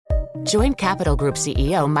Join Capital Group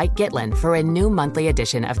CEO Mike Gitlin for a new monthly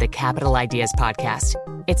edition of the Capital Ideas Podcast.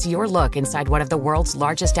 It's your look inside one of the world's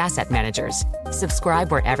largest asset managers.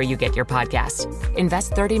 Subscribe wherever you get your podcasts.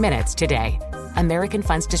 Invest 30 minutes today. American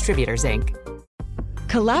Funds Distributors, Inc.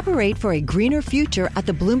 Collaborate for a greener future at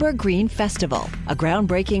the Bloomberg Green Festival, a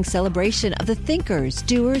groundbreaking celebration of the thinkers,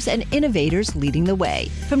 doers, and innovators leading the way.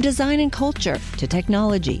 From design and culture to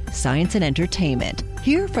technology, science, and entertainment.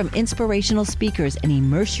 Hear from inspirational speakers and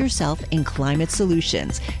immerse yourself in climate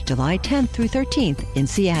solutions. July 10th through 13th in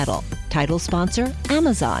Seattle. Title sponsor,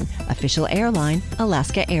 Amazon. Official airline,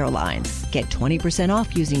 Alaska Airlines. Get 20%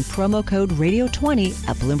 off using promo code radio20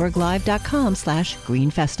 at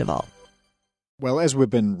bloomberglive.com/greenfestival. Well, as we've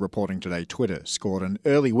been reporting today, Twitter scored an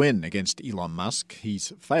early win against Elon Musk.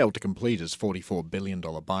 He's failed to complete his $44 billion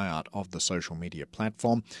buyout of the social media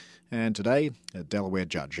platform. And today, a Delaware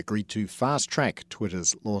judge agreed to fast-track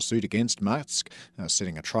Twitter's lawsuit against Musk,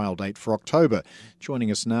 setting a trial date for October. Joining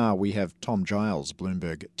us now, we have Tom Giles,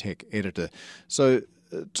 Bloomberg tech editor. So,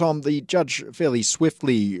 Tom, the judge fairly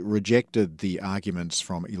swiftly rejected the arguments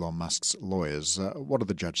from Elon Musk's lawyers. What did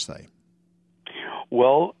the judge say?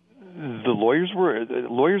 Well, the lawyers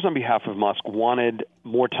on behalf of Musk wanted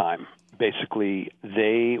more time. Basically,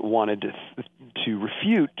 they wanted to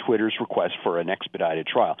refute Twitter's request for an expedited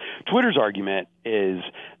trial. Twitter's argument is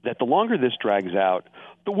that the longer this drags out,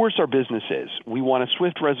 the worse our business is. We want a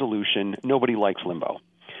swift resolution. Nobody likes limbo.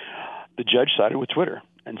 The judge sided with Twitter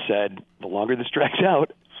and said, the longer this drags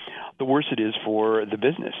out, the worse it is for the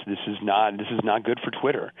business. This is not good for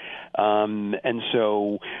Twitter. And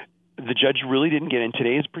so the judge really didn't get in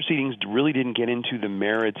today's proceedings, really didn't get into the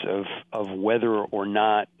merits of whether or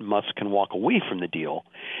not Musk can walk away from the deal.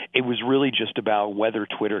 It was really just about whether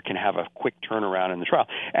Twitter can have a quick turnaround in the trial.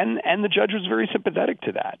 And the judge was very sympathetic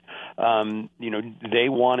to that. They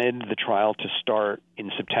wanted the trial to start in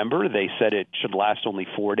September. They said it should last only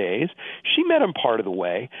 4 days. She met him part of the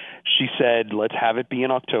way. She said, let's have it be in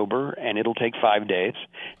October, and it'll take 5 days.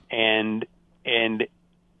 And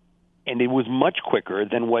it was much quicker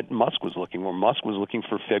than what Musk was looking for. Musk was looking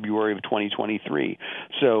for February of 2023.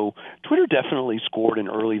 So Twitter definitely scored an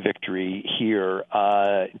early victory here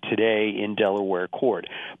today in Delaware court.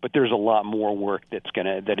 But there's a lot more work that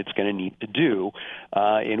it's going to need to do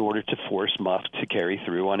in order to force Musk to carry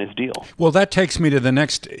through on his deal. Well, that takes me to the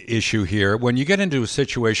next issue here. When you get into a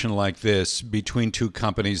situation like this between two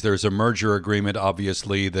companies, there's a merger agreement,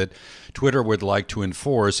 obviously, that Twitter would like to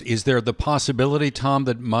enforce. Is there the possibility, Tom,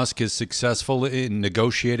 that Musk is successful in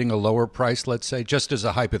negotiating a lower price, let's say, just as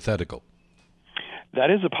a hypothetical? That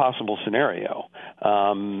is a possible scenario.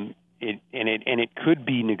 It could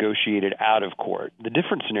be negotiated out of court. The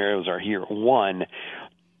different scenarios are here. One,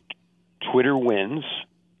 Twitter wins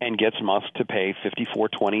and gets Musk to pay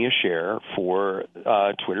 $54.20 a share for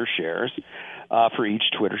Twitter shares. For each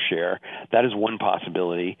Twitter share. That is one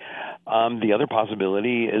possibility. The other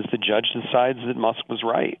possibility is the judge decides that Musk was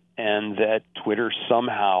right and that Twitter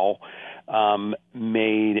somehow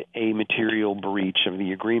made a material breach of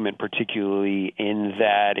the agreement, particularly in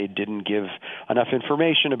that it didn't give enough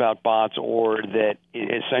information about bots, or that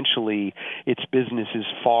essentially its business is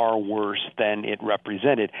far worse than it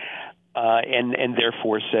represented. And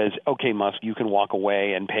therefore says, okay, Musk, you can walk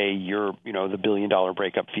away and pay your, the $1 billion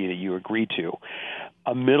breakup fee that you agreed to.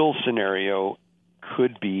 A middle scenario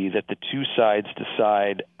could be that the two sides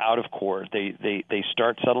decide out of court. They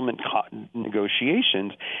start settlement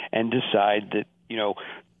negotiations and decide that,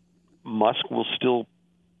 Musk will still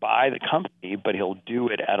buy the company, but he'll do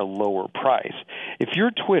it at a lower price. If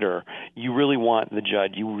you're Twitter, you really want the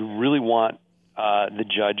judge. You really want the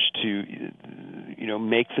judge to,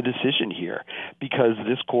 make the decision here, because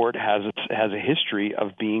this court has a history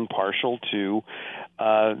of being partial to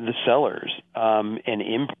the sellers and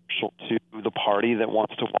impartial to the party that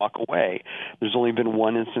wants to walk away. There's only been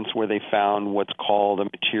one instance where they found what's called a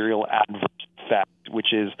material adverse effect,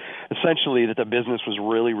 which is essentially that the business was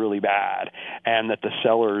really, really bad and that the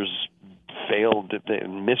sellers failed, they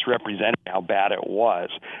misrepresented how bad it was.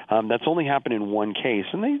 That's only happened in one case,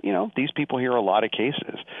 and these people hear a lot of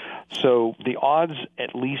cases. So the odds,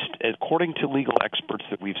 at least according to legal experts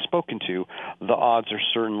that we've spoken to, the odds are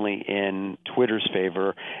certainly in Twitter's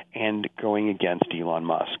favor and going against Elon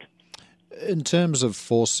Musk. In terms of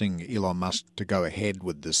forcing Elon Musk to go ahead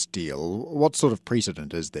with this deal, what sort of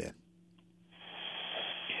precedent is there?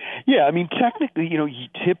 Yeah, technically,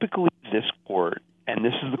 typically this court, and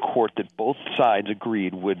this is the court that both sides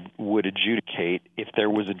agreed would adjudicate if there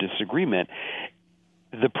was a disagreement.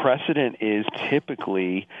 The precedent is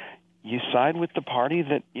typically you side with the party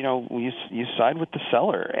that, you side with the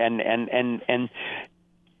seller. And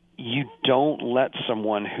you don't let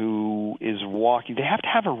someone who is walking, they have to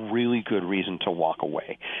have a really good reason to walk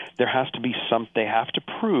away. There has to be they have to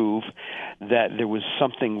prove that there was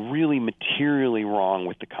something really materially wrong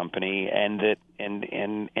with the company and that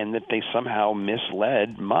they somehow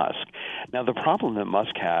misled Musk. Now, the problem that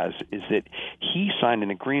Musk has is that he signed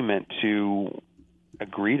an agreement to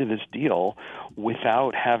agree to this deal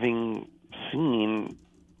without having seen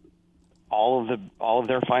all of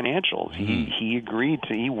their financials. Mm-hmm.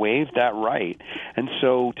 He waived that right. And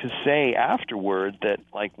so to say afterward that,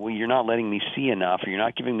 like, well, you're not letting me see enough, or you're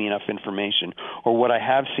not giving me enough information, or what I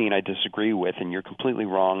have seen I disagree with, and you're completely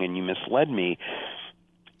wrong and you misled me,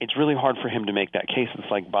 it's really hard for him to make that case. It's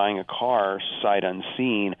like buying a car sight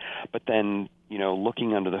unseen, but then,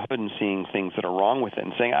 looking under the hood and seeing things that are wrong with it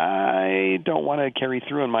and saying, I don't want to carry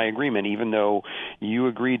through on my agreement, even though you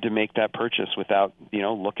agreed to make that purchase without,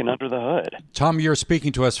 looking under the hood. Tom, you're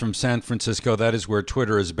speaking to us from San Francisco. That is where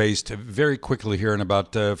Twitter is based. Very quickly here in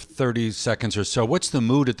about 30 seconds or so, what's the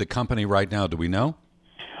mood at the company right now? Do we know?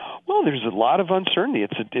 Well, there's a lot of uncertainty.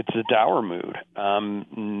 It's a dour mood.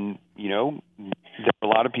 There were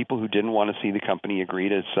a lot of people who didn't want to see the company agree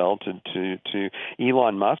to sell to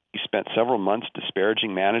Elon Musk. He spent several months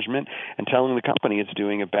disparaging management and telling the company it's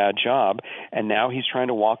doing a bad job, and now he's trying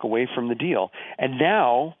to walk away from the deal. And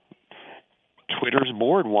now Twitter's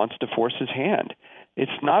board wants to force his hand.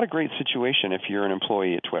 It's not a great situation if you're an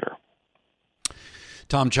employee at Twitter.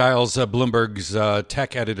 Tom Giles, Bloomberg's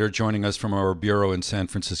tech editor, joining us from our bureau in San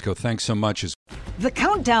Francisco. Thanks so much. The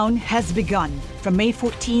countdown has begun. From May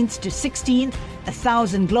 14th to 16th,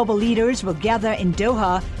 1,000 global leaders will gather in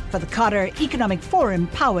Doha for the Qatar Economic Forum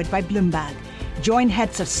powered by Bloomberg. Join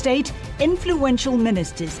heads of state, influential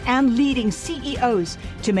ministers, and leading CEOs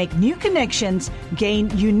to make new connections, gain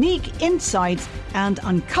unique insights, and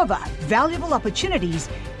uncover valuable opportunities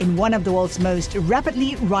in one of the world's most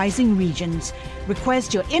rapidly rising regions.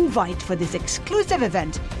 Request your invite for this exclusive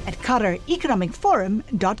event at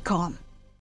QatarEconomicForum.com.